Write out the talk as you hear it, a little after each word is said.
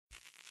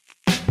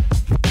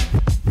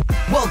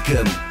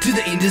Welcome to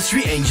the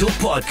Industry Angel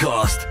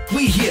Podcast.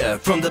 We hear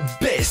from the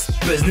best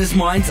business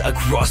minds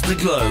across the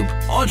globe.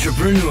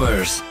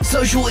 Entrepreneurs,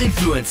 social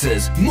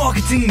influencers,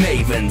 marketing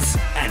mavens,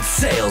 and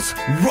sales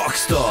rock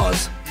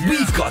stars.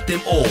 We've got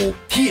them all.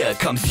 Here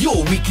comes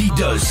your weekly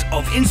dose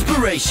of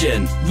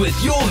inspiration with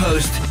your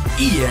host,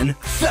 Ian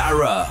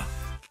Farah.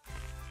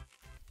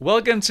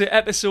 Welcome to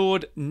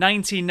episode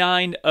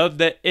 99 of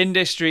the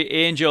Industry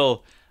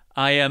Angel.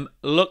 I am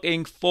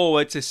looking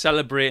forward to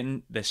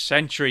celebrating the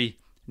century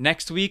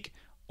next week,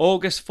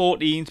 August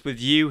 14th, with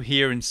you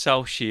here in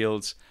South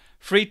Shields.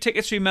 Free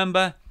tickets,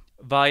 remember,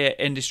 via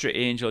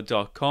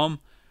industryangel.com.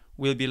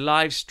 We'll be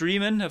live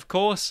streaming, of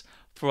course,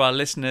 for our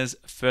listeners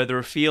further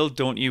afield,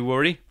 don't you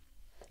worry.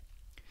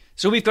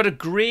 So we've got a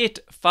great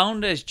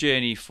founder's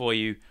journey for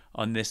you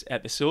on this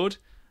episode.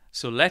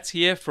 So let's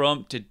hear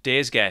from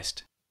today's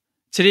guest.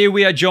 Today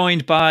we are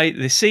joined by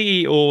the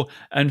CEO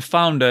and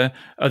founder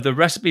of the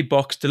recipe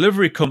box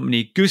delivery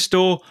company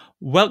Gousto.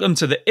 Welcome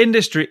to the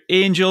Industry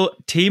Angel,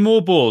 Timo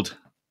Boldt.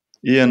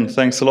 Ian,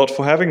 thanks a lot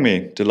for having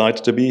me.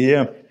 Delighted to be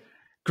here.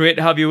 Great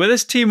to have you with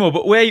us, Timo.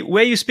 But where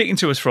are you speaking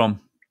to us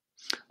from?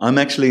 I'm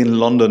actually in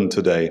London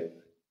today.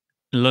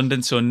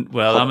 London, so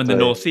well, I'm in the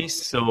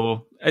northeast,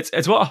 so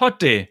it's what, a hot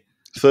day?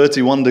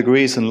 31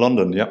 degrees in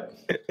London, yeah.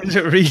 Is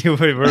it really?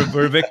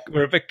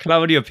 We're a bit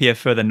cloudy up here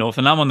further north,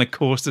 and I'm on the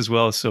coast as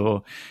well,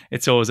 so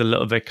it's always a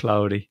little bit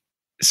cloudy.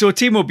 So,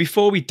 Timo,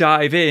 before we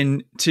dive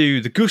in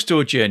to the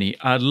Gousto journey,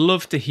 I'd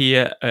love to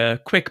hear a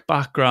quick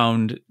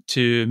background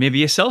to maybe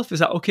yourself. Is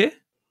that okay?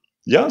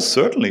 Yeah,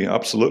 certainly,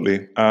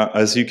 absolutely.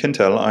 As you can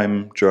tell,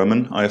 I'm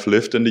German. I've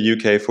lived in the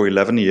UK for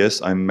 11 years.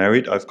 I'm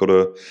married. I've got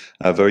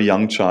a very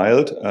young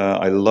child.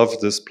 I love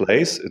this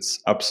place.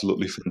 It's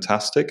absolutely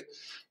fantastic.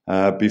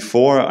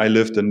 Before I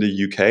lived in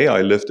the UK,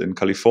 I lived in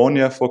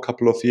California for a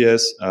couple of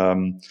years,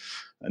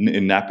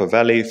 in Napa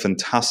Valley.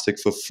 Fantastic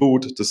for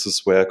food. This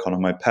is where kind of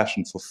my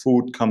passion for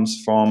food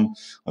comes from.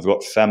 I've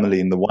got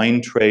family in the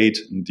wine trade,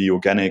 in the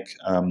organic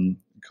kind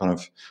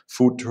of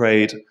food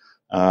trade.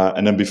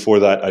 And then before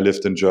that, I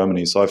lived in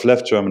Germany. So I've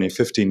left Germany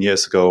 15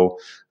 years ago,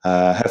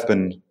 have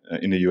been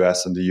in the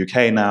US and the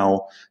UK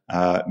now.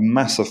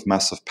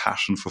 Massive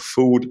passion for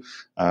food.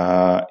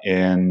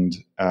 And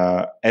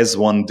as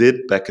one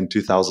did back in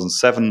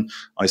 2007,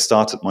 I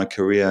started my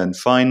career in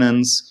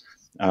finance,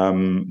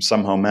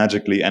 somehow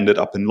magically ended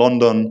up in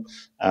London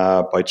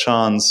by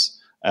chance.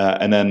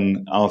 And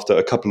then after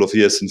a couple of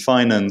years in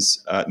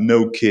finance,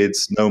 no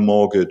kids, no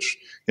mortgage,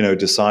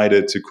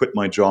 decided to quit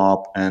my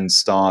job and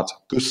start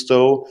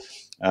Gousto.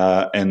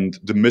 And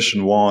the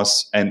mission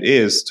was and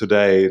is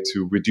today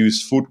to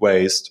reduce food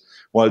waste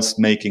whilst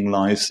making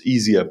lives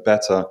easier,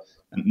 better,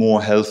 and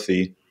more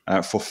healthy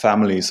for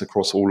families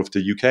across all of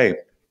the UK.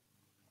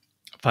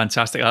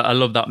 Fantastic. I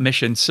love that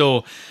mission.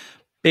 So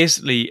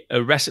basically,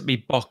 a recipe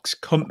box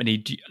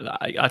company,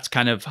 that's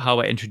kind of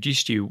how I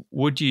introduced you.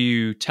 Would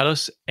you tell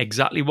us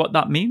exactly what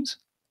that means?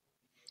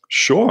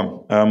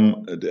 Sure.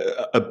 1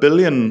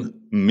 billion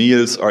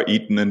meals are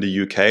eaten in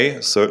the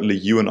UK. Certainly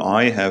you and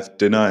I have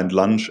dinner and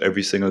lunch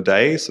every single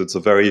day. So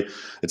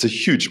it's a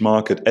huge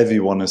market.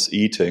 Everyone is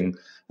eating.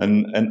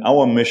 And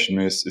our mission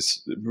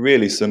is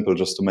really simple,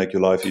 just to make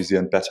your life easier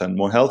and better and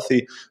more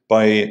healthy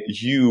by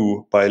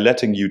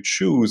letting you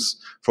choose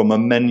from a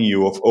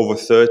menu of over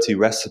 30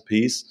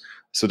 recipes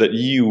so that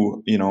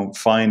you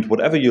find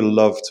whatever you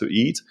love to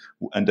eat.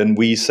 And then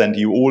we send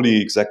you all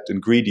the exact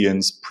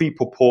ingredients,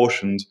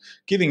 pre-proportioned,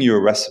 giving you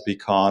a recipe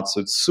card. So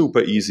it's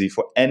super easy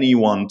for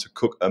anyone to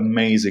cook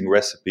amazing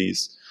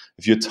recipes.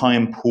 If you're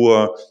time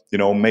poor,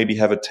 maybe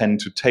have a 10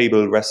 to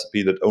table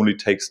recipe that only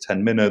takes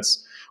 10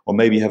 minutes. Or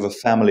maybe have a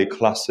family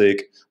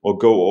classic, or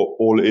go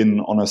all in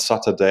on a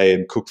Saturday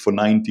and cook for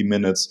 90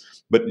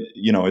 minutes. But,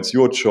 it's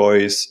your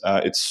choice.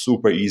 It's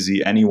super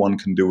easy. Anyone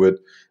can do it.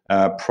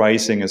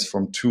 Pricing is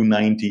from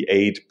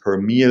 $2.98 per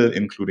meal,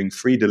 including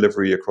free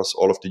delivery across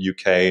all of the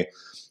UK.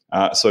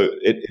 So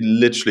it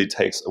literally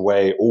takes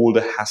away all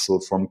the hassle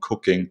from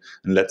cooking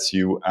and lets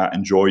you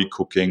enjoy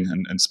cooking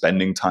and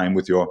spending time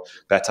with your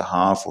better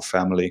half or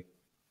family.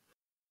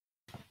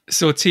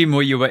 So,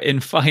 Timo, you were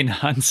in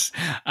finance,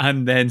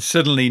 and then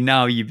suddenly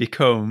now you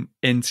become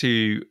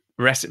into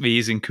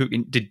recipes and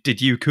cooking.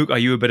 Did you cook? Are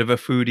you a bit of a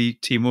foodie,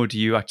 Timo? Do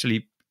you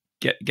actually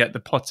get the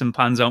pots and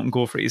pans out and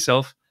go for it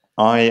yourself?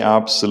 I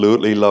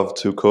absolutely love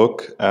to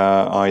cook.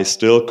 I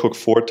still cook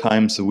 4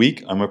 times a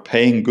week. I'm a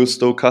paying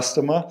Gousto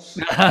customer.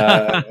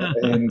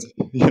 And,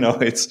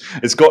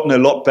 it's gotten a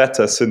lot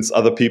better since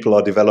other people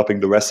are developing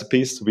the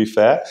recipes, to be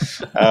fair.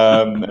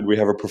 And we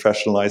have a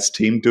professionalized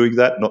team doing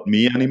that, not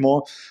me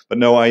anymore. But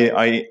no,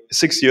 I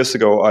 6 years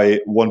ago,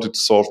 I wanted to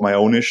solve my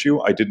own issue.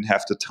 I didn't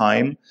have the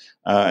time.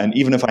 And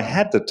even if I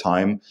had the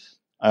time,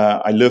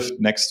 I lived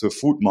next to a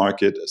food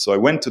market, so I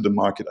went to the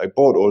market, I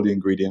bought all the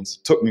ingredients.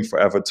 It took me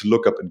forever to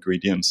look up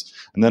ingredients.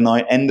 And then I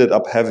ended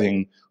up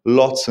having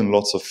lots and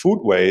lots of food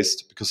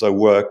waste because I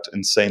worked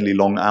insanely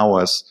long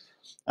hours.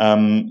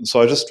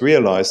 So I just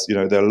realized,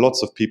 there are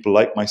lots of people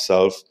like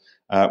myself.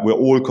 We're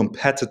all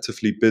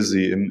competitively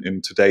busy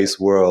in today's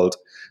world.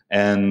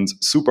 And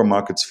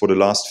supermarkets for the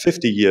last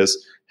 50 years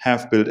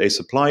have built a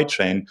supply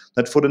chain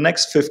that for the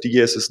next 50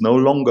 years is no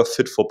longer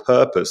fit for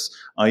purpose,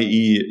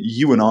 i.e.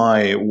 you and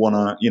I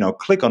want to,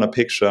 click on a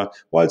picture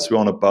whilst we're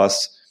on a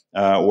bus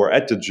or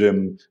at the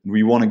gym.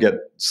 We want to get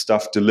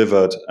stuff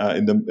delivered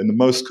in the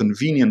most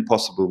convenient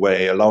possible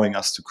way, allowing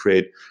us to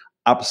create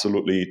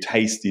absolutely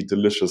tasty,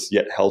 delicious,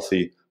 yet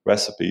healthy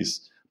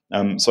recipes.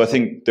 So I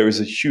think there is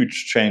a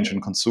huge change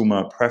in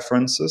consumer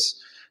preferences.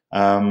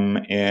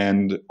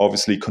 And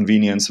obviously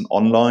convenience and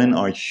online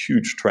are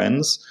huge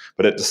trends,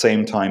 but at the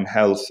same time,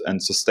 health and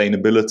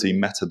sustainability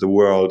matter the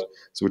world.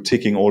 So we're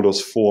ticking all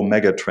those 4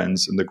 mega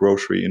trends in the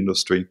grocery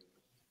industry.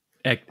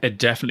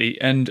 Definitely.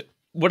 And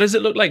what does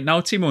it look like now,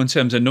 Timo, in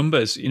terms of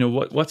numbers?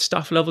 What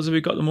staff levels have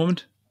we got at the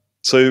moment?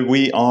 So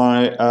we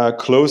are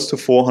close to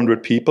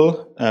 400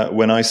 people.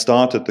 When I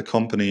started the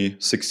company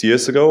 6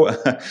 years ago,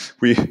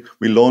 we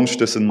launched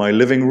this in my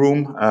living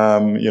room.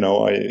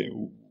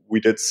 We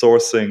did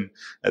sourcing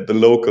at the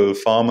local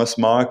farmers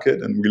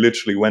market, and we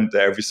literally went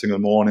there every single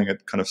morning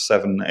at kind of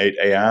 7, 8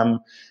 a.m.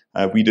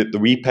 We did the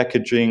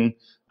repackaging.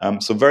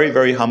 So very,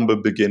 very humble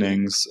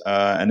beginnings.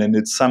 And then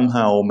it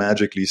somehow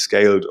magically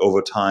scaled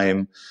over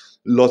time.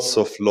 Lots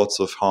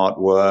of hard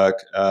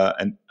work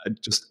and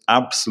just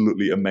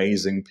absolutely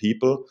amazing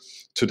people.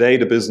 Today,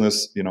 the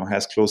business,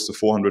 has close to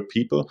 400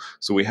 people.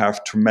 So we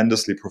have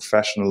tremendously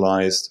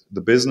professionalized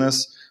the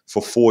business.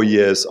 For 4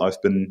 years,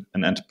 I've been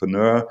an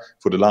entrepreneur.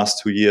 For the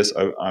last 2 years,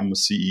 I'm a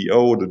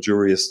CEO. The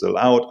jury is still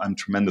out. I'm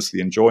tremendously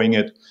enjoying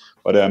it.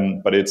 But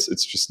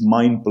it's just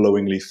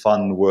mind-blowingly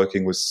fun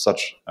working with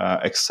such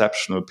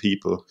exceptional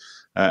people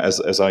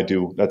as I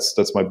do.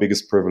 That's my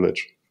biggest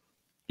privilege.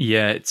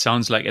 Yeah, it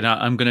sounds like it.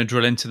 I'm going to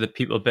drill into the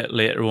people a bit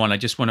later on. I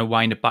just want to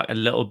wind it back a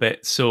little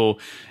bit. So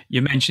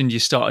you mentioned you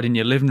started in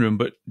your living room,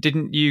 but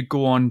didn't you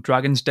go on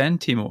Dragon's Den,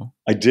 Timo?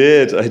 I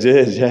did.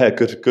 Yeah,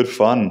 good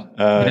fun.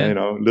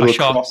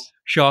 Little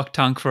Shark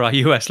Tank for our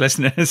US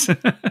listeners.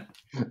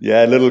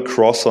 Yeah, a little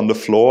cross on the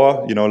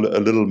floor, a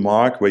little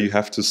mark where you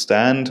have to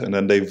stand, and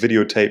then they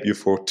videotape you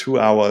for 2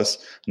 hours,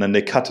 and then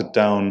they cut it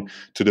down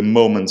to the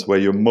moments where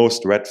you're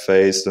most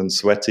red-faced and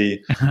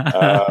sweaty.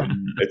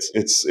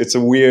 It's a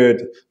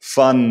weird,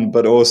 fun,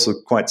 but also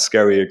quite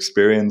scary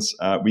experience.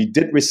 We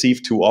did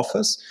receive 2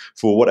 offers.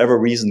 For whatever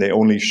reason, they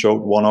only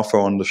showed 1 offer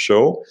on the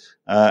show.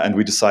 And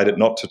we decided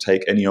not to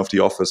take any of the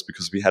offers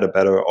because we had a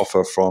better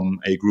offer from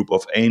a group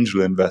of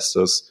angel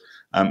investors.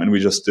 And we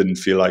just didn't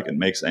feel like it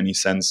makes any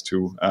sense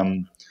to,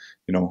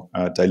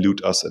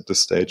 dilute us at this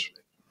stage.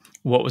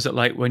 What was it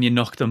like when you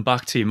knocked them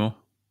back, Timo?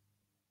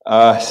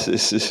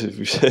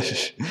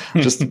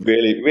 Just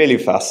really, really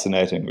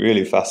fascinating.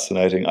 Really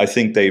fascinating. I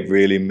think they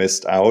really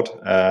missed out.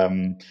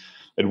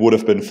 It would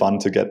have been fun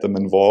to get them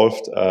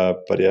involved,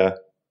 but yeah.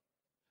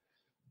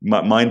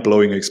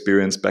 Mind-blowing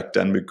experience back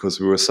then because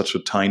we were such a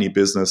tiny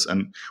business,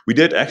 and we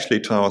did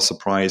actually, to our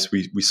surprise,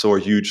 we saw a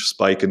huge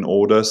spike in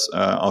orders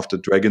after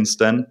Dragon's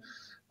Den,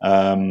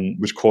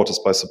 which caught us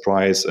by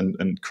surprise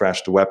and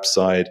crashed the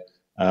website,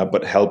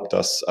 but helped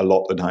us a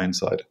lot in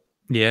hindsight.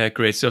 Yeah,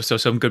 great stuff. So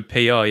some good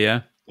PR,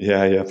 yeah?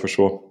 Yeah, for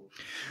sure.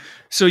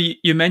 So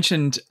you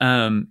mentioned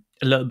a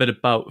little bit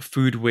about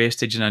food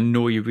wastage, and I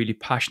know you're really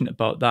passionate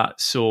about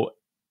that. So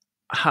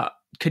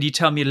could you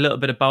tell me a little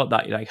bit about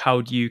that? Like,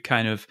 how do you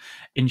kind of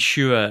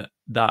ensure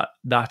that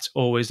that's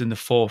always in the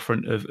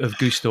forefront of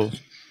Gousto?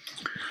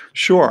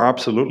 Sure,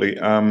 absolutely.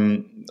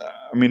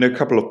 A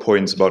couple of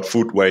points about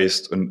food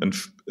waste, and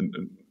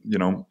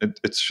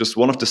it's just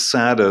one of the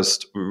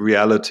saddest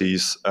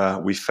realities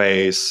we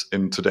face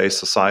in today's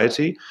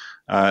society.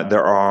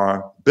 There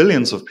are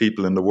billions of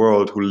people in the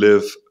world who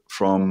live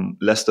from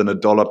less than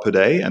 $1 per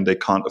day, and they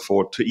can't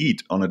afford to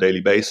eat on a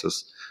daily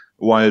basis.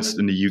 Whilst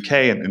in the UK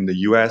and in the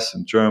US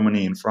and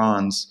Germany and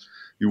France,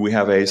 we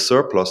have a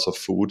surplus of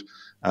food.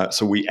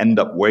 So we end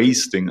up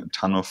wasting a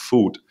ton of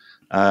food.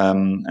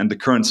 And the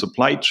current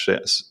supply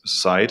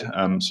side,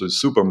 so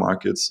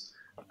supermarkets,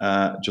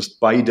 just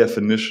by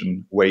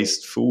definition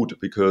waste food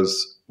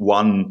because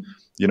one,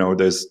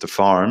 there's the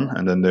farm,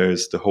 and then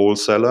there's the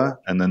wholesaler,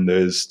 and then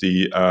there's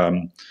the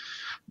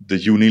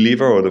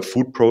Unilever or the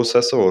food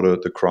processor or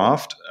the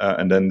craft,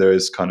 and then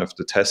there's kind of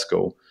the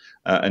Tesco.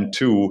 And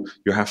 2,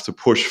 you have to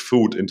push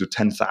food into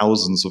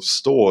 10,000s of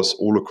stores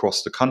all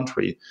across the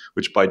country,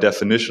 which by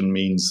definition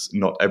means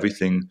not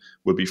everything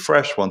will be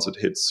fresh once it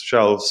hits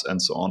shelves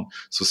and so on.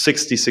 So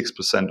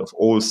 66% of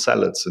all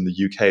salads in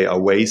the UK are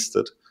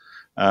wasted,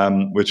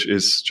 which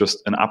is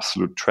just an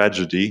absolute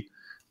tragedy.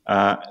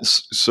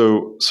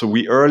 So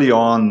we early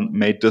on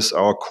made this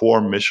our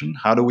core mission.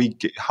 How do we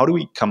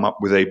come up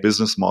with a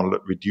business model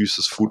that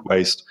reduces food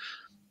waste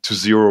to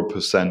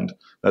 0%?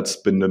 That's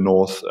been the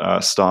North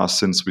Star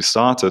since we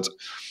started.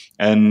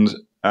 And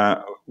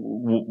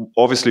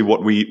obviously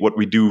what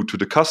we do to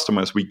the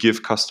customers, we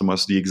give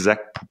customers the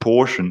exact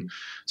proportion.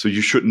 So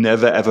you should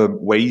never, ever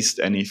waste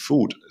any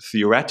food.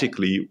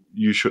 Theoretically,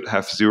 you should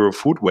have 0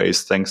 food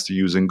waste thanks to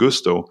using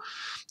Gousto.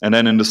 And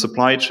then in the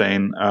supply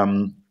chain,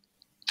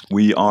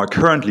 we are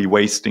currently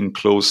wasting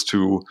close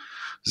to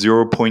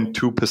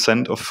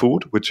 0.2% of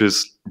food, which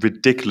is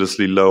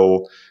ridiculously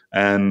low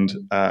and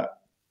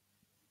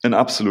an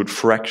absolute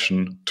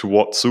fraction to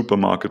what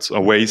supermarkets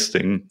are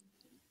wasting.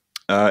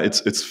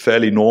 It's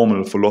fairly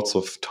normal for lots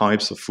of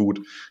types of food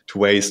to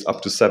waste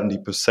up to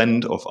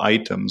 70% of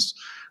items.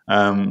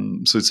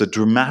 So it's a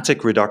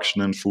dramatic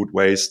reduction in food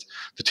waste.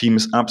 The team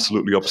is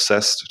absolutely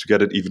obsessed to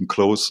get it even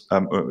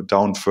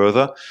down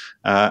further.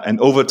 And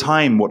over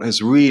time, what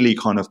has really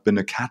kind of been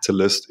a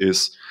catalyst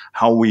is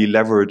how we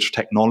leverage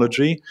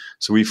technology.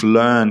 So we've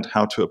learned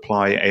how to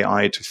apply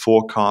AI to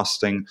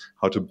forecasting,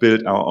 how to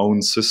build our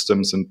own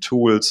systems and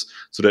tools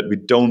so that we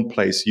don't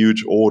place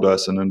huge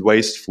orders and then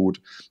waste food,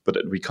 but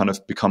that we kind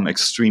of become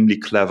extremely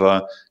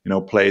clever,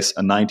 place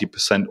a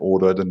 90%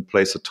 order, then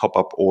place a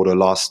top-up order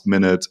last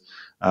minute,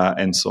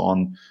 and so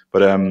on.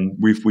 But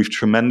we've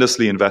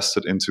tremendously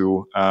invested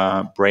into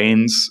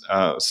brains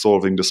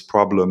solving this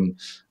problem,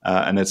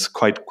 and it's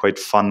quite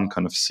fun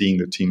kind of seeing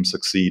the team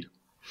succeed.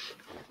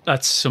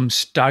 That's some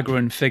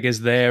staggering figures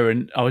there,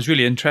 and I was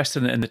really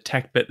interested in the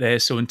tech bit there.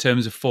 So in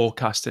terms of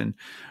forecasting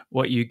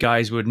what you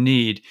guys would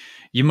need,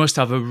 you must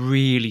have a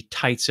really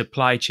tight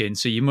supply chain.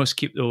 So you must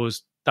keep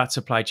that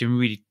supply chain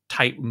really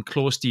tight and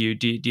close to you.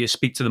 Do you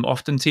speak to them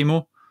often,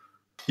 Timo?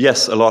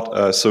 Yes, a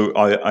lot. So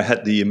I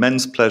had the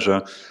immense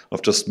pleasure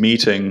of just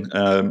meeting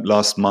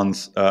last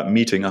month,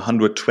 meeting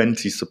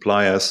 120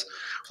 suppliers.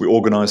 We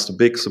organized a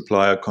big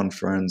supplier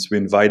conference. We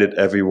invited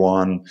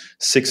everyone.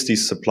 60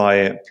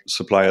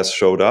 suppliers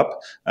showed up,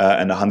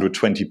 and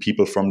 120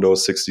 people from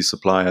those 60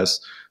 suppliers.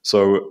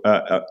 So,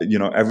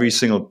 every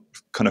single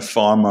kind of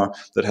farmer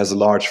that has a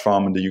large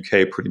farm in the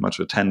UK pretty much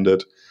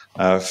attended.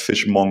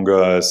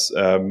 Fishmongers,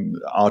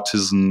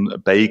 artisan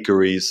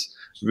bakeries.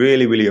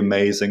 Really, really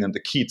amazing. And the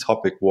key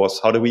topic was,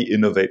 how do we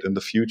innovate in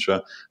the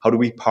future? How do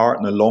we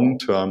partner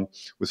long-term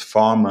with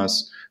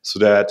farmers so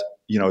that,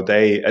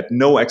 they, at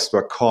no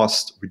extra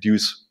cost,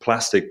 reduce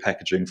plastic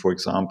packaging, for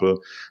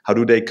example? How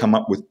do they come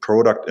up with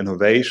product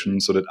innovation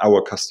so that our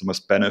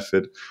customers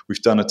benefit?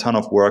 We've done a ton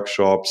of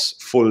workshops,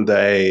 full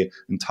day,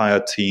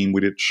 entire team.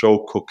 We did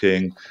show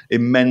cooking,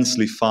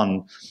 immensely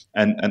fun.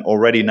 And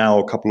already now,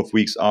 a couple of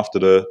weeks after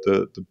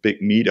the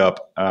big meetup,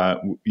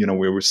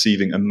 we're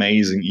receiving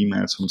amazing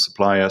emails from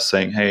suppliers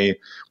saying, hey,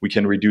 we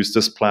can reduce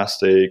this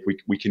plastic.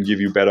 We can give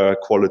you better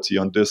quality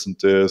on this and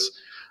this.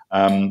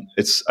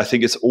 I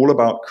think it's all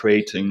about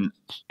creating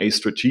a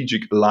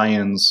strategic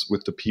alliance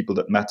with the people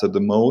that matter the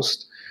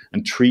most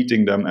and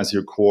treating them as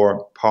your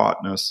core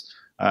partners,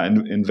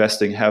 and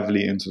investing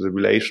heavily into the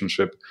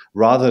relationship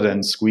rather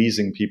than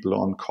squeezing people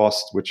on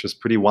cost, which is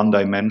pretty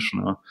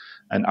one-dimensional.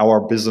 And our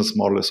business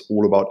model is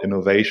all about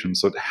innovation.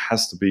 So it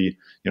has to be,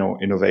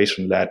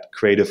 innovation-led,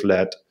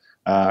 creative-led,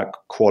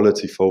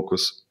 quality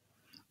focus.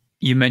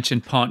 You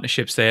mentioned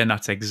partnerships there, and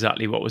that's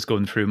exactly what was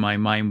going through my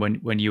mind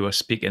when you were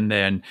speaking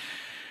there. And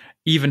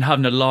even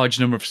having a large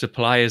number of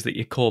suppliers that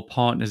you call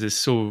partners is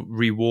so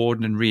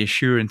rewarding and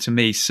reassuring to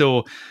me.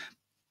 So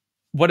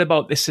what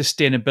about the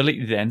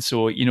sustainability then?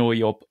 So,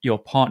 your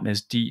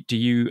partners, do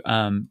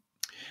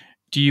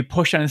you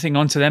push anything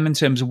onto them in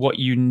terms of what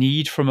you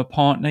need from a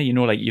partner?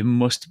 Like you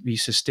must be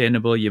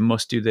sustainable, you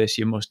must do this,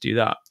 you must do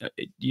that.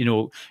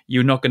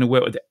 You're not going to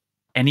work with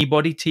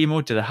anybody,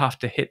 Timo? Do they have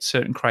to hit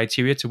certain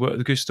criteria to work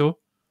with Gousto?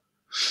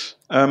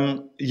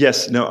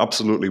 Yes, no,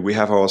 absolutely. We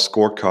have our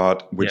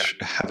scorecard, which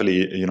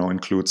heavily,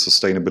 includes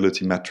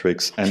sustainability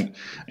metrics, and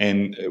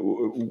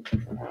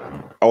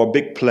our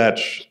big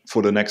pledge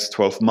for the next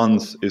 12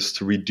 months is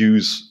to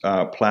reduce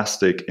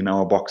plastic in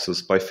our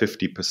boxes by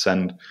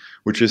 50%,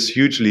 which is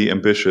hugely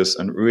ambitious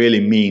and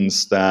really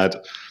means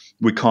that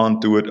we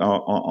can't do it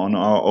on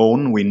our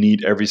own. We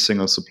need every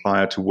single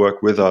supplier to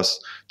work with us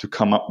to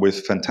come up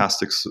with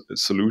fantastic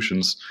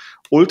solutions.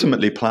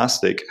 Ultimately,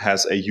 plastic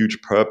has a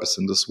huge purpose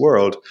in this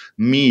world.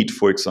 Meat,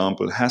 for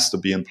example, has to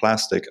be in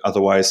plastic,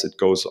 otherwise it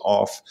goes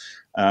off.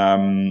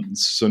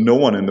 So no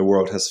one in the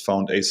world has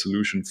found a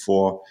solution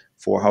for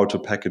how to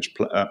package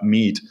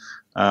meat.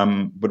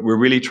 But we're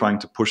really trying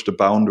to push the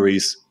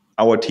boundaries,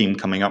 our team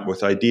coming up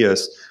with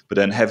ideas, but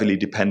then heavily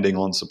depending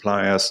on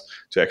suppliers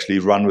to actually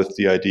run with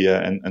the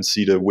idea and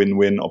see the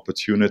win-win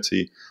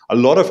opportunity. A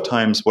lot of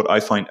times what I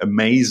find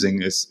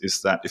amazing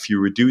is that if you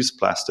reduce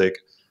plastic,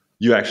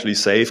 you actually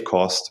save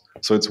cost.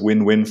 So it's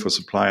win-win for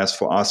suppliers,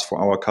 for us, for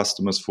our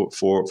customers, for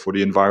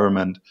the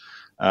environment.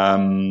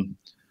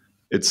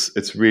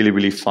 It's really,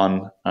 really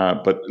fun,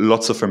 but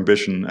lots of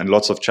ambition and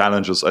lots of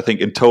challenges. I think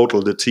in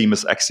total, the team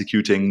is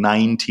executing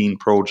 19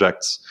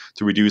 projects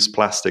to reduce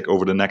plastic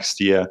over the next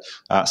year.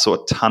 So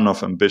a ton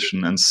of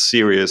ambition and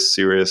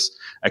serious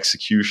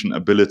execution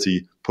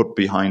ability put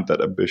behind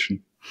that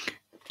ambition.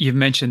 You've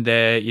mentioned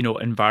there,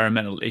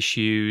 environmental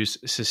issues,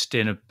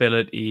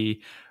 sustainability,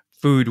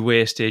 food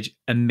wastage,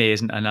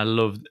 amazing. And I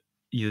love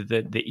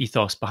the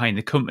ethos behind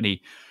the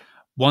company.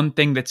 One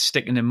thing that's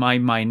sticking in my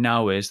mind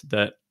now is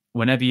that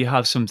whenever you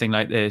have something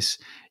like this,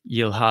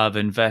 you'll have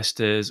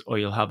investors or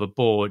you'll have a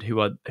board who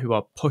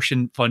are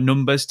pushing for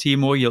numbers.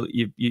 Timo,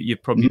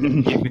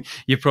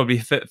 you probably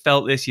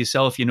felt this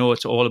yourself.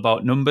 It's all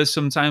about numbers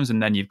sometimes,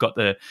 and then you've got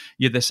the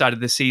other side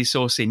of the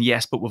seesaw saying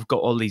yes, but we've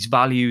got all these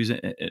values,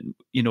 and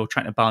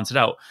trying to balance it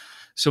out.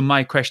 So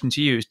my question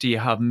to you is: do you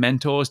have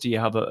mentors? Do you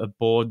have a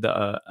board that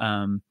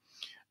are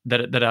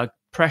that are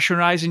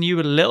pressurizing you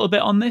a little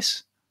bit on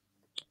this?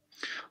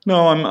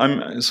 No,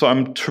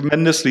 I'm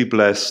tremendously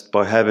blessed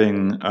by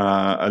having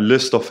a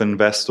list of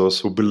investors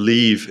who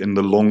believe in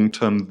the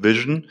long-term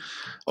vision.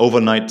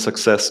 Overnight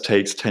success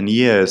takes 10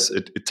 years.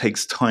 It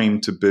takes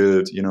time to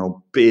build,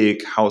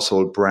 big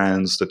household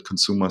brands that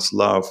consumers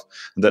love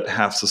and that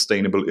have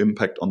sustainable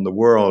impact on the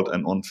world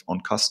and on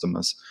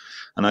customers.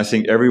 And I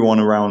think everyone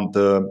around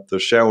the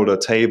shareholder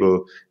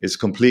table is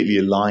completely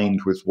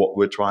aligned with what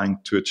we're trying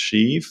to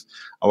achieve.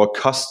 Our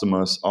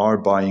customers are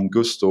buying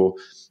Gousto,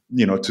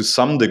 to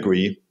some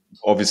degree,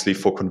 obviously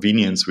for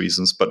convenience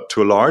reasons, but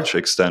to a large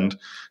extent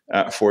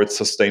for its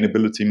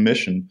sustainability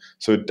mission.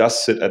 So it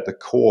does sit at the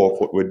core of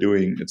what we're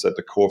doing. It's at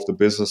the core of the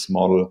business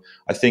model.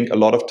 I think a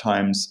lot of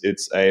times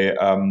it's a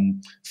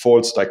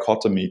false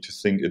dichotomy to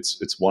think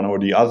it's one or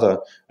the other.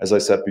 As I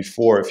said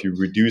before, if you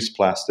reduce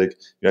plastic,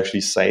 you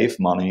actually save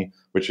money,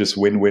 which is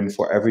win-win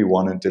for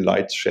everyone and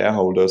delights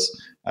shareholders.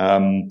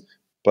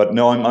 But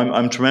no,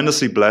 I'm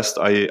tremendously blessed.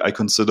 I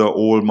consider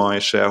all my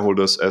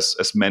shareholders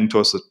as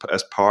mentors,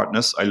 as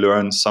partners. I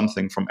learn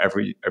something from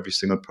every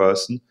single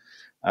person,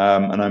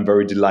 and I'm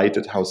very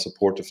delighted how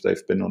supportive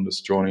they've been on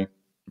this journey.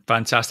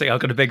 Fantastic! I've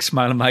got a big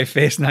smile on my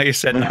face now you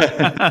said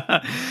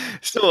that.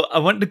 So I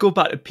wanted to go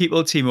back to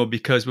people, Timo,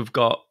 because we've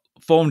got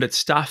formed at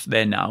staff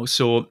there now.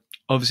 So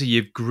obviously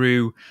you've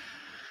grew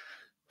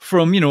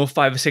from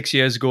 5 or 6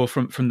 years ago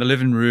from the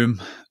living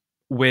room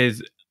with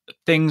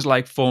things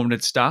like formed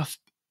at staff.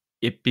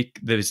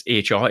 There's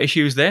HR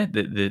issues there.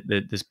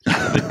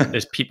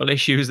 There's people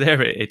issues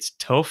there. It's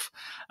tough.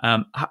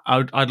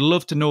 I'd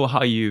love to know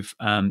how you've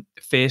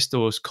faced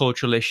those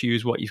cultural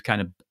issues, what you've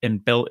kind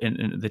of built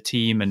into the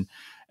team, and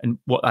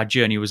what that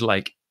journey was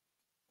like.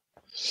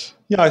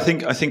 Yeah, I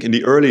think in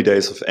the early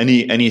days of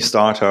any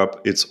startup,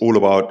 it's all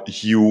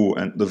about you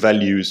and the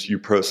values you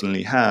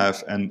personally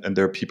have, and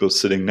there are people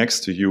sitting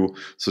next to you.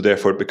 So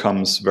therefore, it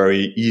becomes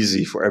very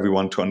easy for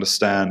everyone to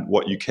understand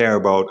what you care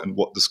about and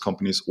what this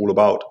company is all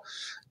about.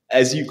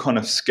 As you kind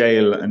of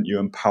scale and you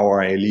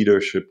empower a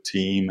leadership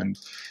team, and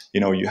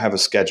you have a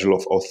schedule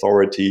of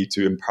authority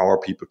to empower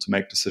people to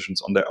make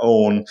decisions on their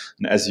own,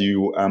 and as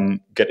you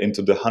get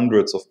into the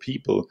hundreds of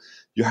people,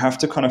 you have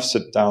to kind of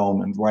sit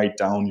down and write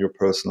down your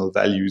personal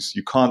values.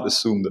 You can't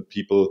assume that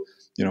people,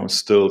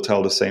 still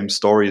tell the same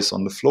stories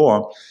on the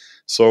floor.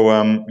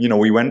 So,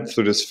 we went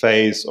through this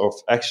phase of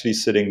actually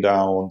sitting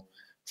down,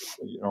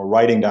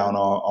 writing down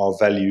our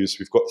values.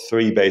 We've got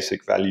 3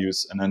 basic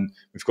values, and then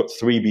we've got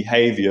 3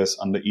 behaviors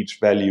under each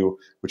value,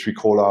 which we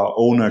call our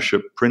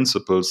ownership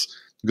principles.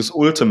 Because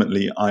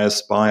ultimately, I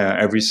aspire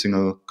every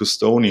single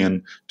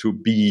Goustonian to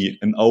be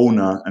an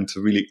owner and to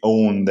really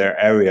own their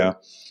area.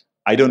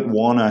 I don't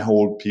want to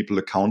hold people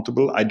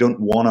accountable. I don't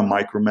want to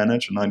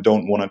micromanage, and I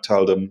don't want to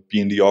tell them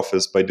be in the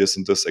office by this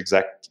and this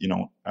exact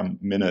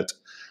minute.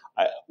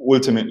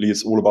 Ultimately,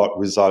 it's all about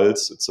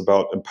results. It's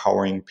about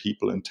empowering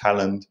people and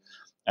talent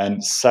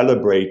and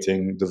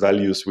celebrating the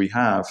values we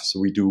have. So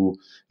we do,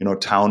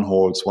 town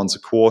halls once a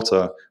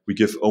quarter. We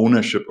give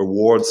ownership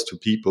awards to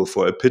people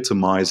for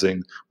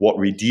epitomizing what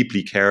we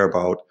deeply care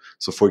about.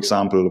 So, for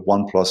example,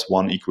 1 +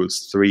 1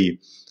 = 3.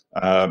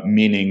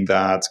 Meaning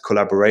that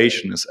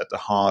collaboration is at the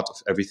heart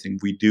of everything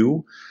we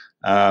do.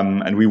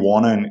 And we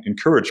want to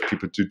encourage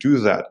people to do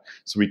that.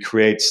 So we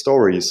create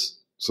stories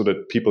so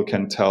that people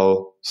can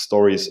tell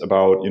stories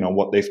about,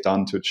 what they've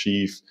done to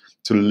achieve,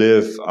 to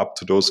live up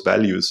to those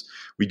values.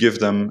 We give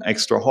them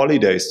extra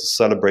holidays to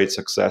celebrate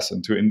success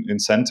and to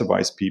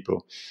incentivize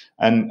people.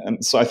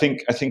 And so I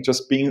think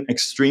just being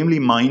extremely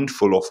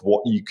mindful of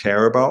what you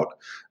care about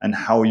and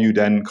how you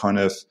then kind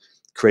of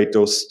create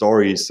those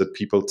stories that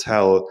people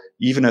tell,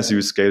 even as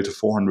you scale to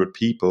 400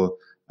 people,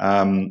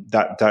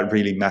 that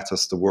really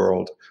matters the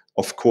world.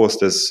 Of course,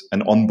 there's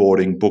an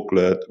onboarding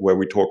booklet where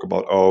we talk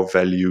about our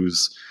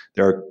values.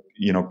 There are,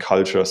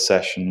 culture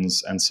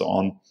sessions and so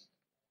on.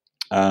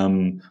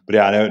 But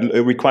yeah,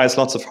 it requires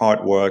lots of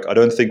hard work. I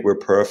don't think we're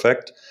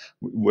perfect.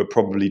 We're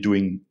probably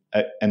doing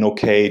an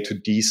okay to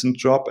decent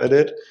job at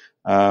it,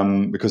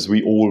 because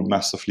we all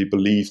massively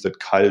believe that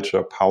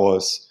culture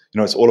powers.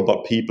 It's all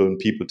about people, and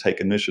people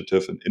take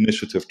initiative, and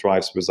initiative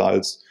drives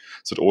results.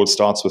 So it all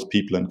starts with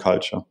people and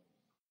culture.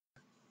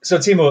 So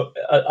Timo,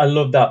 I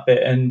love that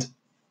bit, and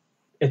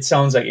it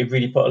sounds like you've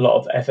really put a lot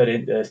of effort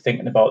into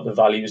thinking about the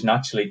values.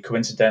 Naturally,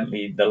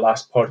 coincidentally, the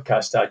last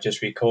podcast I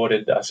just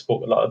recorded, I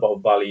spoke a lot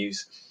about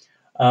values.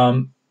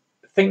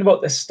 Thinking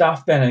about the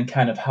staff then, and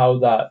kind of how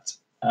that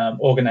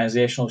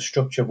organizational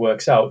structure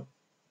works out.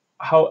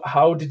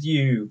 How did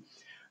you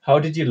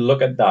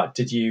look at that?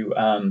 Did you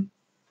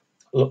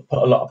put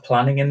a lot of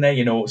planning in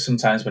there?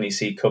 Sometimes when you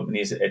see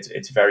companies,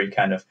 it's very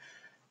kind of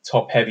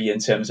top heavy in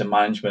terms of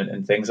management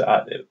and things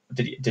like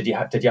that. Did you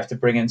have to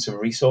bring in some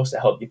resource to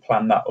help you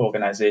plan that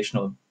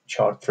organizational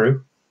chart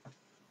through?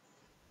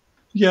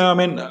 Yeah,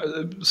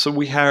 so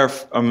we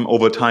have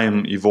over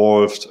time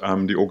evolved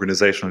the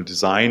organizational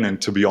design, and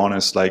to be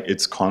honest,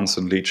 it's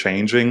constantly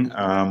changing.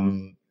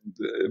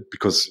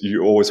 because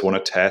you always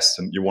want to test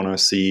and you want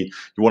to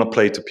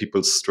play to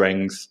people's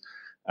strengths.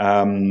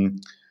 But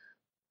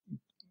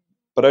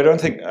I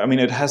don't think,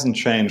 it hasn't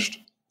changed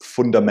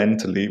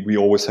fundamentally. We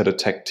always had a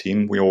tech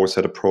team. We always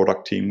had a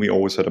product team. We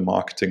always had a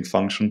marketing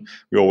function.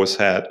 We always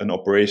had an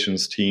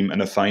operations team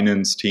and a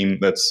finance team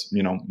that's,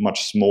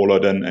 much smaller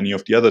than any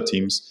of the other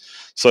teams.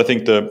 So I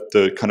think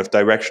the kind of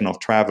direction of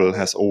travel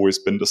has always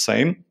been the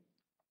same.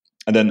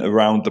 And then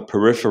around the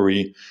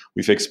periphery,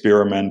 we've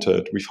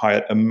experimented. We've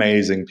hired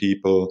amazing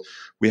people.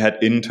 We had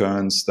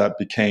interns that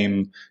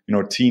became,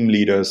 team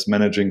leaders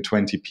managing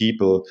 20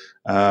 people,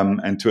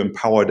 and to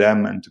empower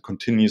them and to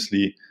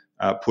continuously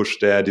push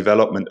their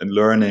development and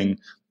learning.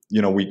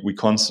 We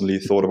constantly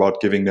thought about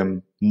giving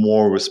them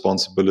more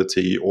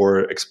responsibility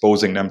or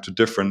exposing them to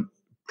different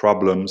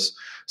problems.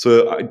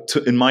 So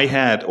in my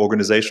head,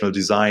 organizational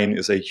design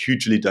is a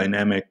hugely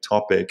dynamic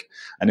topic,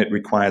 and it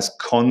requires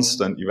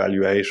constant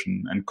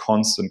evaluation and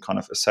constant kind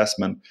of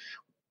assessment.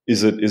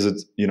 Is it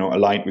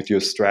aligned with your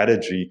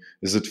strategy?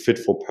 Is it fit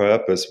for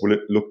purpose? Will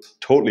it look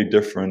totally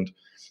different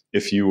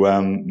if you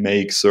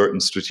make certain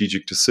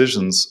strategic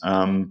decisions?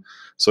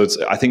 So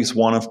I think it's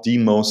one of the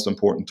most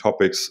important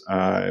topics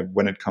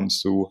when it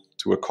comes to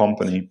a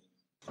company.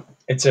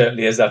 It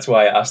certainly is. That's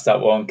why I asked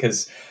that one,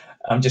 because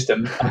I'm just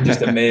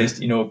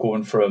amazed,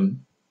 going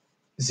from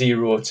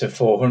 0 to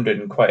 400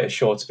 in quite a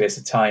short space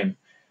of time.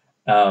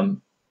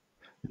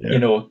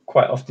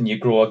 Quite often you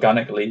grow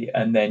organically,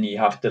 and then you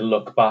have to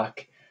look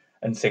back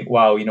and think,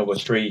 wow, we're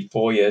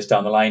 3-4 years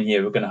down the line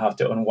here. We're going to have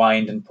to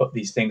unwind and put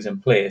these things in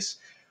place.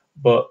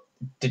 But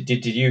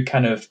did you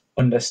kind of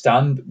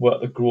understand what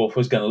the growth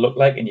was going to look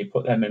like, and you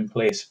put them in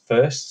place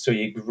first, so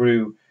you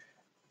grew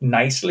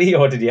nicely,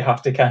 or did you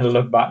have to kind of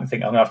look back and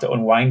think, I'm going to have to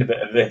unwind a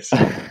bit of this?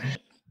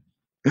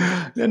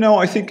 No,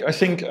 I think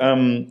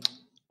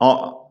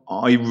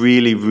I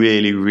really,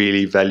 really,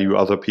 really value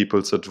other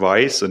people's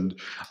advice, and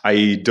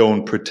I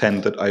don't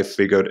pretend that I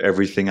figured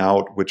everything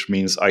out, which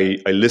means I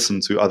listen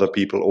to other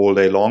people all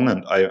day long,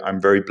 and I'm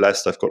very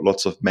blessed. I've got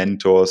lots of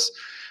mentors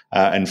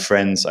and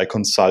friends. I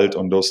consult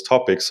on those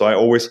topics. So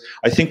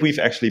I think we've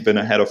actually been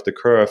ahead of the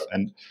curve.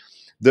 And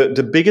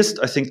the biggest,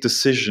 I think,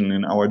 decision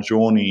in our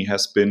journey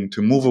has been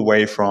to move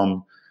away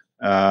from,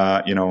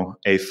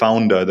 a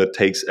founder that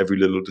takes every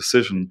little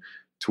decision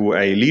to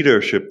a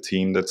leadership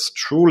team that's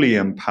truly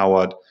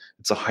empowered.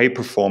 It's a high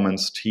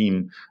performance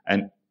team.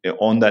 And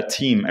on that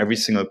team, every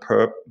single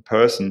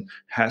person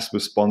has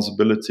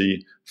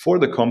responsibility for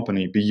the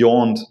company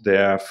beyond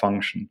their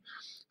function.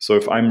 So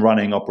if I'm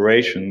running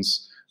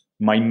operations,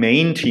 my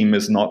main team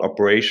is not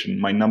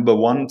operation. My number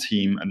one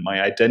team and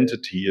my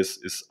identity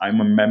is I'm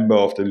a member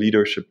of the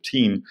leadership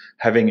team,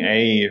 having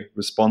a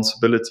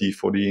responsibility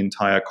for the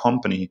entire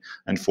company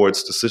and for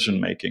its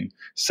decision making.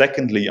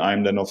 Secondly,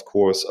 I'm then, of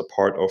course, a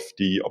part of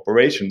the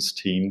operations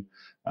team,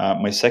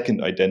 my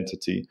second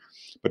identity.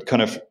 But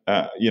kind of,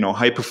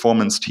 high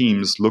performance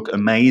teams look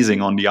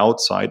amazing on the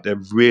outside.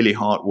 They're really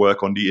hard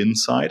work on the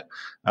inside.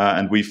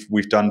 And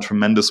we've done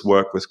tremendous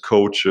work with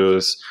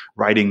coaches,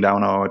 writing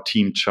down our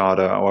team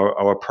charter,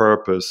 our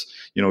purpose,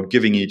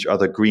 giving each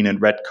other green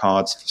and red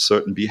cards for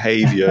certain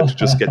behavior to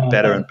just get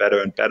better and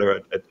better and better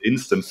at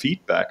instant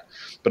feedback.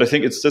 But I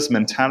think it's this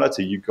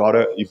mentality. You got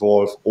to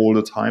evolve all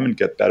the time and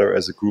get better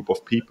as a group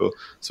of people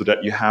so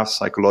that you have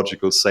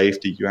psychological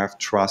safety, you have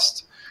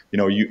trust.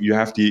 You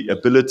have the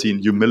ability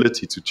and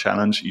humility to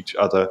challenge each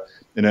other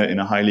in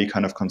a highly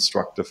kind of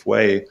constructive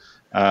way.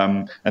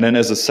 And then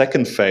as a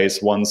second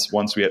phase, once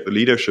we had the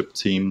leadership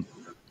team,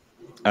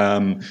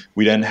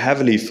 we then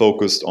heavily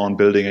focused on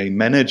building a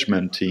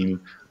management team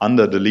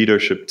under the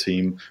leadership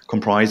team,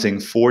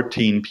 comprising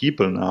 14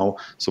 people now,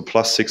 so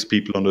plus 6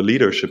 people on the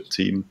leadership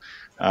team,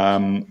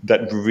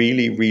 that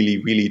really,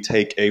 really, really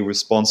take a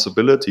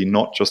responsibility,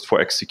 not just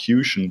for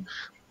execution,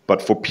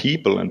 but for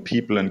people and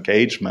people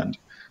engagement.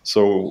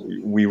 So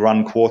we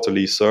run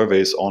quarterly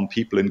surveys on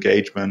people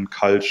engagement,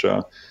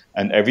 culture,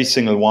 and every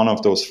single one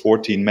of those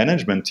 14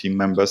 management team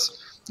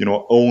members,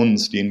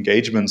 owns the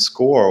engagement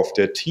score of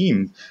their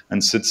team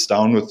and sits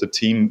down with the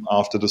team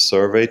after the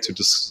survey to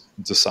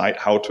decide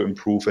how to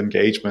improve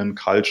engagement,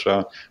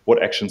 culture,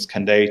 what actions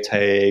can they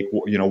take,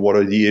 what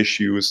are the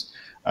issues.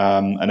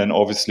 And then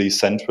obviously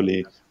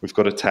centrally, we've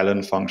got a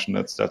talent function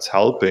that's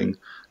helping.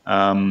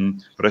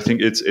 But I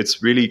think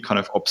it's really kind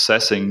of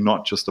obsessing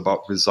not just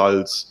about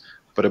results,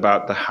 but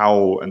about the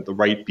how and the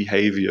right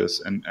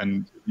behaviors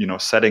and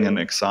setting an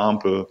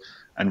example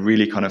and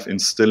really kind of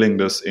instilling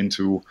this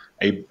into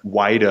a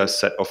wider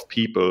set of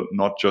people,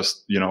 not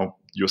just,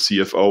 your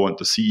CFO and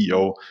the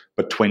CEO,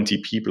 but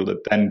 20 people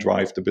that then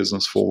drive the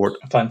business forward.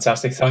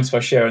 Fantastic. Thanks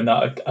for sharing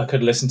that. I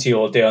could listen to you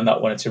all day on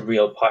that one. It's a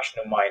real passion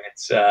of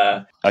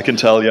mine. I can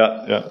tell,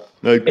 yeah.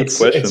 No, good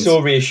questions. It's so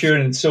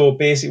reassuring. So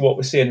basically what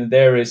we're saying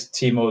there is,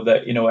 Timo,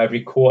 that,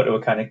 every quarter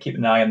we're kind of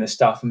keeping an eye on the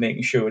staff and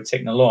making sure we're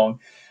ticking along.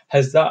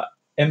 Has that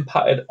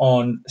impacted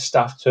on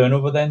staff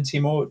turnover then,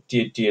 Timo?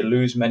 Do you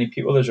lose many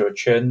people? Is there a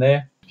churn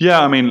there?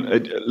 Yeah, I mean,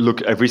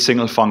 look, every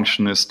single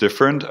function is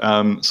different.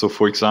 So,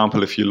 for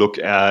example, if you look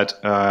at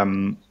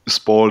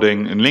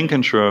Spalding in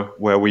Lincolnshire,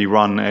 where we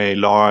run a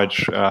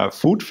large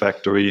food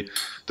factory,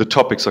 the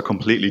topics are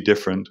completely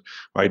different,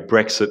 right?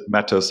 Brexit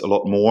matters a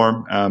lot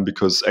more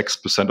because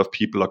X% of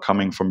people are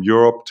coming from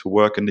Europe to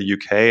work in the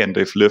UK, and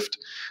they've lived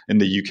in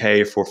the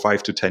UK for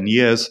 5 to 10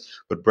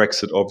 years. But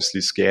Brexit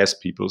obviously scares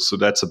people, so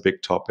that's a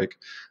big topic.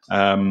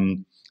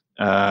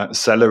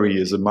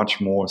 Salary is a much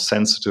more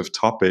sensitive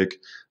topic.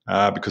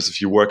 Because if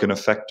you work in a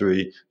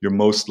factory, you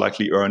most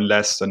likely earn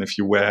less than if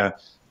you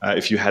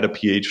had a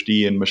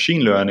PhD in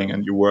machine learning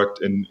and you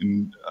worked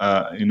in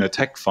a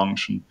tech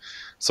function.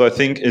 So I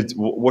think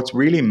what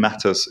really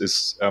matters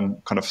is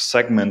kind of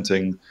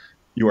segmenting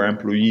your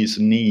employees'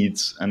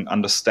 needs and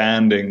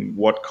understanding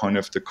what kind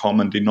of the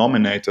common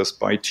denominators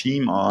by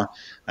team are,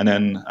 and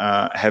then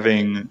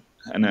having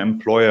an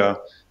employer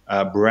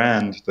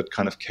brand that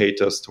kind of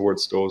caters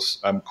towards those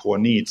core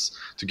needs.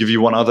 To give you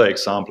one other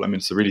example, I mean,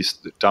 it's a really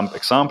dumb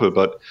example,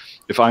 but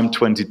if I'm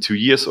 22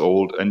 years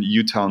old and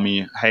you tell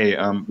me, hey,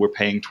 we're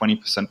paying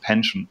 20%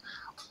 pension,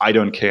 I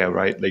don't care,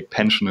 right? Like,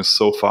 pension is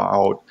so far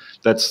out.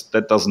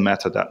 That doesn't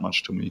matter that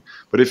much to me.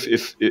 But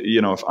if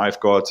I've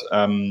got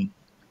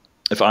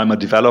if I'm a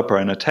developer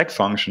in a tech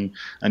function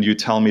and you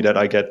tell me that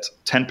I get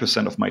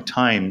 10% of my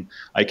time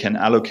I can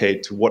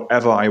allocate to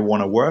whatever I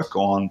want to work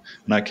on,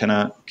 and I can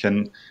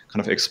kind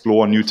of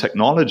explore new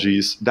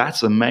technologies,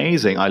 that's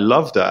amazing. I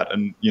love that.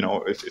 And,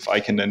 if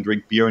I can then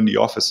drink beer in the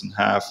office and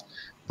have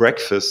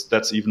breakfast,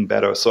 that's even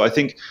better. So I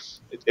think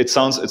it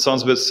sounds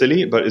a bit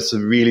silly, but it's a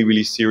really,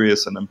 really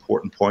serious and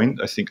important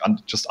point. I think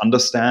just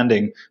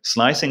understanding,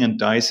 slicing and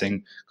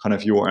dicing kind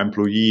of your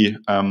employee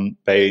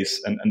base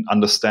and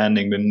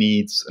understanding the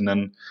needs, and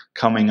then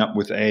coming up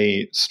with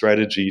a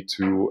strategy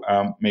to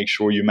make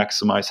sure you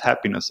maximize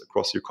happiness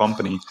across your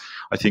company,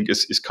 I think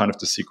is kind of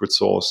the secret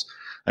sauce.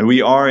 And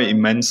we are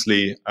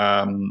immensely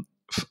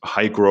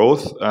high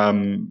growth.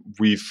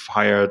 We've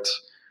hired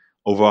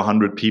over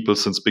 100 people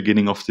since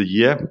beginning of the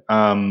year.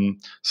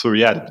 So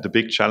yeah, the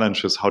big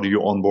challenge is, how do you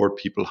onboard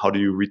people? How do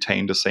you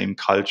retain the same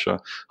culture?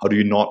 How do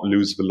you not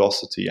lose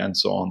velocity, and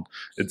so on?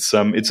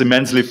 It's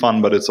immensely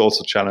fun, but it's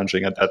also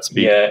challenging at that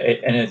speed. Yeah,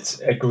 and it's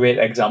a great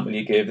example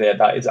you gave there.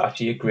 That is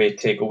actually a great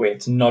takeaway.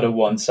 It's not a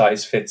one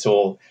size fits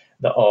all.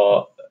 There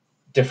are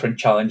different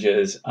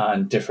challenges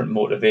and different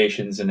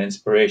motivations and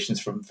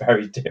inspirations from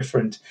very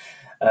different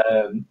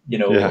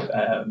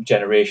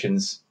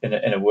generations in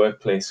a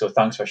workplace. So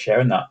thanks for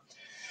sharing that.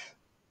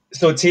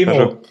 So Timo,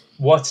 Pleasure.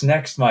 What's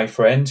next, my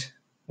friend?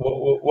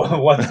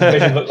 What's the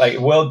vision look like?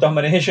 World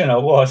domination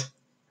or what?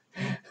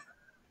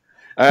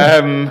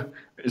 I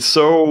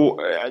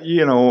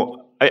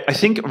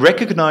think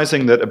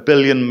recognizing that 1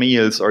 billion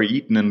meals are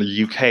eaten in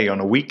the UK on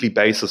a weekly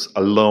basis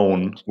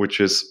alone, which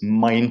is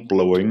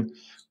mind-blowing,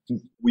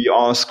 we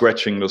are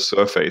scratching the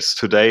surface.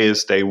 Today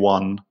is day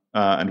one,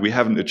 and we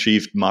haven't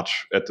achieved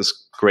much at this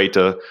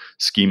greater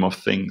scheme of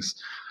things.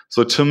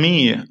 So to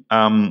me,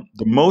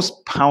 the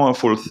most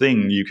powerful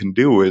thing you can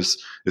do is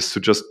to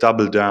just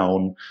double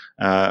down,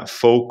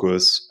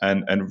 focus,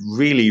 and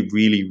really,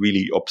 really,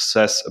 really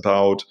obsess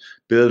about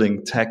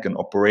building tech and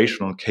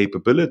operational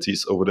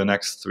capabilities over the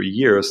next 3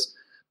 years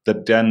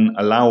that then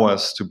allow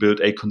us to build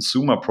a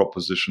consumer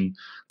proposition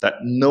that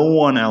no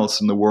one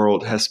else in the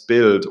world has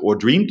built or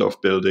dreamed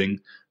of building,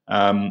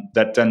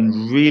 that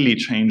then really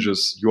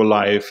changes your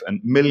life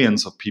and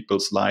millions of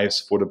people's lives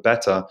for the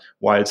better,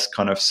 whilst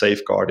kind of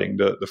safeguarding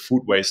the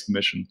food waste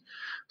mission.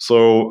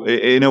 So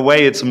in a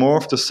way, it's more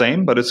of the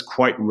same, but it's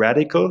quite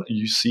radical.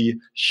 You see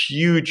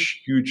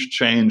huge, huge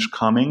change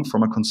coming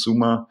from a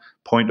consumer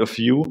point of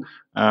view.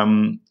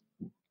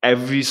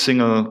 Every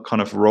single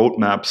kind of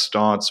roadmap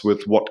starts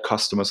with what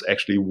customers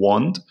actually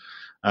want,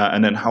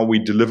 and then how we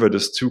deliver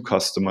this to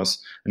customers.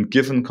 And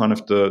given kind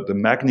of the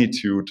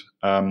magnitude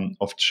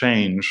of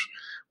change,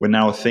 we're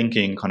now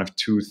thinking kind of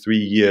 2-3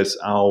 years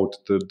out.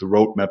 The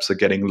roadmaps are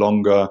getting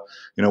longer.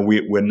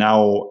 We're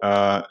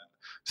now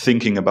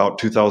thinking about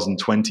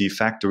 2020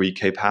 factory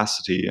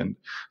capacity. And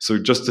so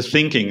just the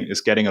thinking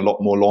is getting a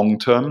lot more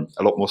long-term,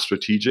 a lot more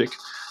strategic,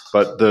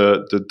 but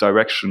the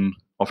direction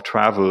of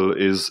travel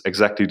is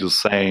exactly the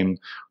same.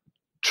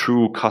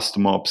 True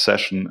customer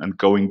obsession and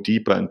going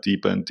deeper and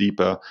deeper and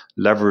deeper,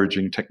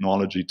 leveraging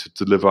technology to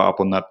deliver up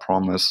on that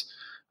promise.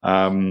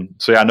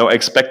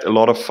 Expect a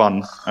lot of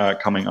fun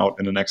coming out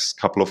in the next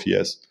couple of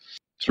years.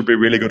 Should be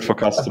really good for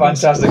customers. A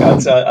fantastic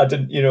answer. I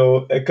didn't,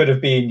 it could have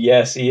been,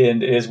 yes,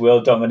 Ian, it is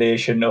world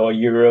domination or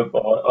Europe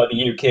or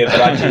the UK, but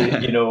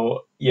actually,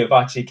 you've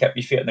actually kept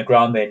your feet on the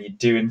ground there, and you're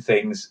doing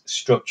things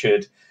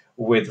structured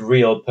with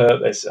real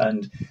purpose.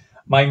 And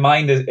my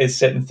mind is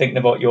sitting thinking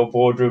about your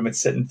boardroom. It's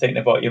sitting thinking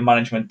about your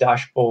management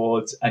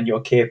dashboards and your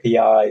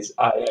KPIs.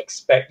 I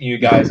expect you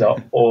guys are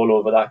all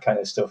over that kind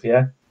of stuff,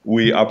 yeah?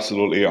 We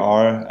absolutely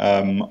are.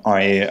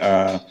 I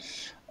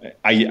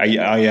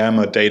am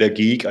a data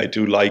geek. I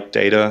do like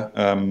data.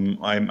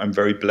 I'm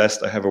very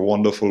blessed. I have a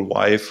wonderful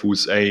wife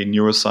who's a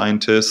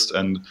neuroscientist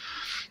and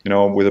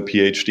with a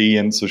PhD,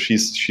 and so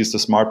she's the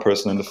smart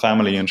person in the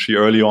family. And she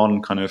early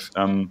on kind of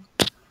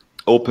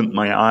opened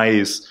my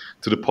eyes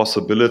to the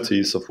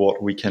possibilities of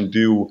what we can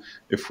do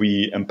if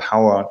we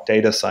empower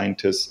data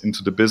scientists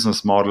into the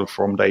business model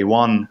from day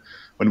one,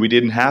 when we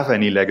didn't have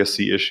any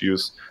legacy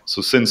issues.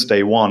 So since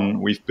day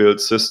one, we've built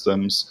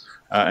systems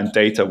and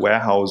data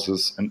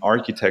warehouses and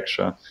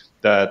architecture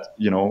that,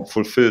 you know,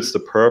 fulfills the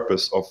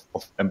purpose of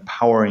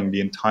empowering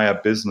the entire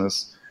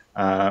business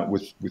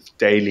with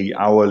daily,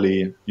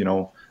 hourly, you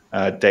know,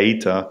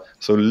 data.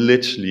 So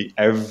literally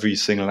every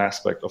single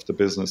aspect of the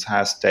business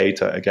has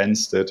data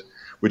against it,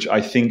 which I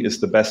think is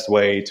the best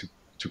way to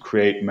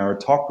create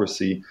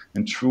meritocracy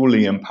and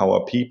truly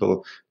empower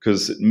people,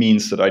 because it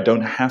means that I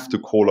don't have to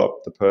call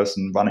up the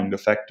person running the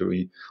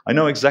factory. I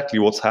know exactly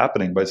what's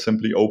happening by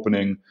simply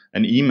opening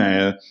an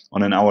email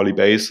on an hourly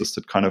basis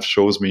that kind of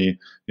shows me,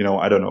 you know,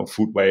 I don't know,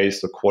 food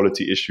waste or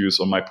quality issues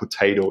on my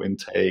potato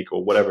intake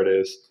or whatever it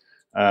is.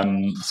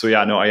 So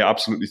yeah, no, I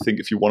absolutely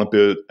think if you want to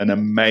build an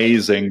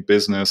amazing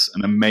business,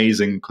 an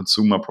amazing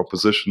consumer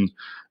proposition,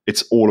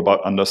 it's all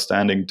about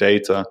understanding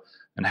data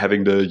and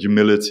having the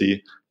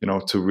humility, you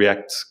know, to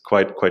react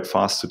quite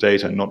fast to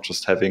data and not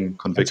just having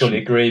conviction. I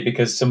totally agree,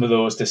 because some of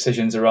those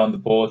decisions around the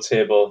board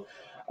table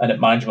and at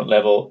management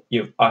level,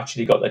 you've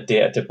actually got the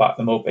data to back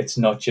them up. It's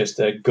not just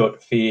a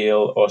gut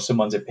feel or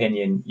someone's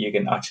opinion. You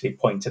can actually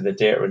point to the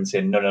data and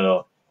say,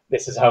 no,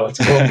 this is how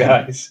it's going,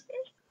 guys.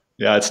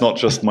 Yeah, it's not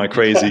just my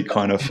crazy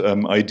kind of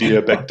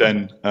idea back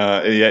then.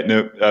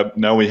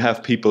 Now we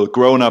have people,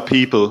 grown-up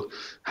people,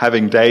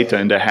 having data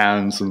in their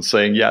hands and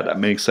saying, yeah, that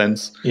makes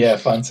sense. Yeah,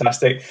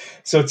 fantastic.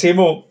 So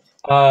Timo,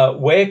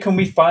 where can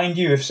we find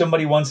you if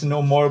somebody wants to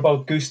know more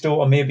about Gousto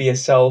or maybe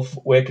yourself?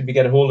 Where could we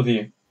get a hold of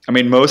you? I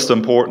mean, most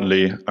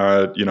importantly,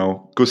 you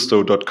know,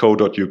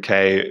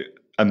 gousto.co.uk,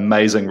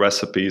 amazing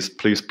recipes.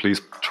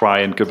 Please try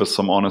and give us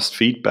some honest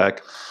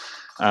feedback.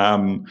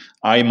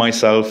 I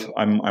myself,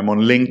 I'm on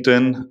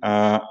LinkedIn.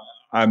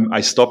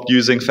 I stopped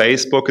using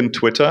Facebook and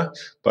Twitter,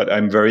 but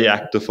I'm very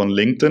active on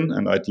LinkedIn,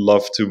 and I'd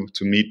love to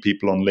meet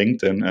people on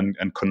LinkedIn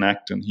and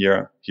connect and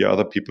hear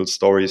other people's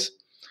stories.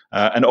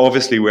 And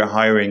obviously, we're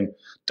hiring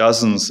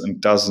dozens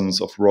and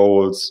dozens of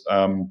roles,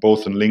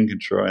 both in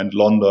Lincolnshire and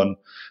London,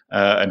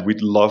 and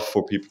we'd love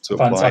for people to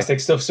apply.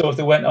 Fantastic stuff. So if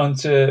they went on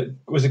to,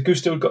 was it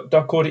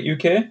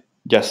gousto.co.uk?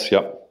 Yes,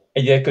 yeah.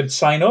 And they could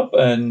sign up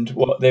and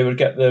they would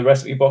get the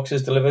recipe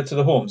boxes delivered to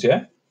the homes,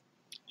 yeah?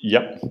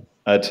 Yep.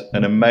 At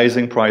an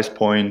amazing price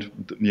point,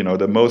 you know,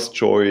 the most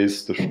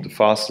choice, the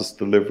fastest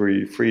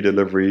delivery, free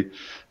delivery.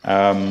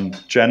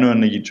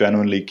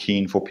 Genuinely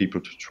keen for people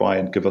to try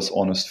and give us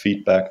honest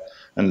feedback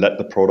and let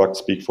the product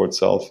speak for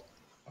itself.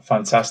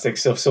 Fantastic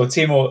stuff. So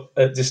Timo,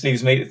 it just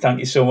leaves me to thank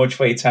you so much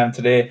for your time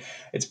today.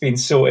 It's been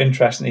so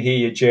interesting to hear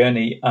your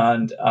journey,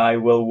 and I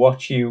will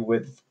watch you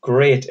with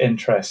great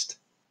interest.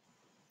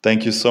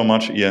 Thank you so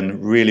much,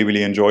 Ian.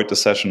 Really enjoyed the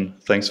session.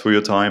 Thanks for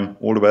your time.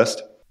 All the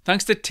best.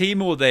 Thanks to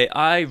Timo there.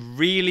 I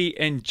really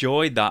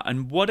enjoyed that.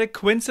 And what a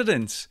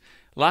coincidence.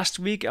 Last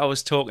week I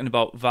was talking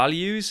about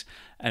values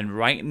and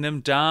writing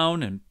them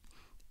down and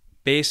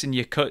basing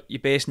your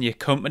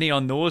company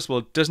on those.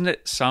 Well, doesn't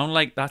it sound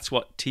like that's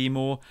what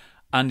Timo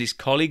and his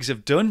colleagues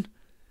have done?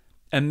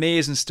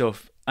 Amazing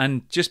stuff.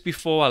 And just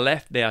before I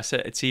left there, I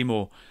said to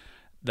Timo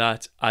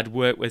that I'd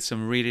worked with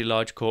some really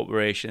large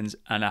corporations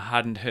and I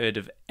hadn't heard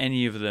of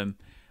any of them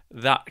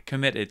that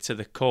committed to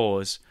the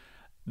cause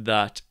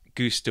that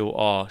Gousto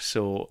are.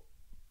 So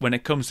when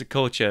it comes to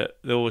culture,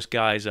 those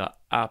guys are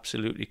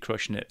absolutely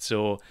crushing it.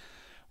 So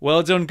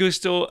well done,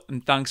 Gousto,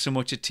 and thanks so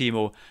much to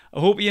Timo. I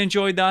hope you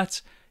enjoyed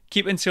that.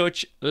 Keep in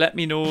touch, let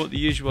me know the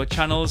usual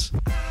channels.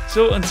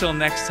 So until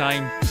next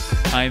time,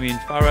 I'm Ian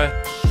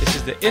Farah, this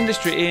is the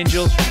Industry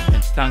Angel,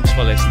 and thanks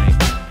for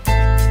listening.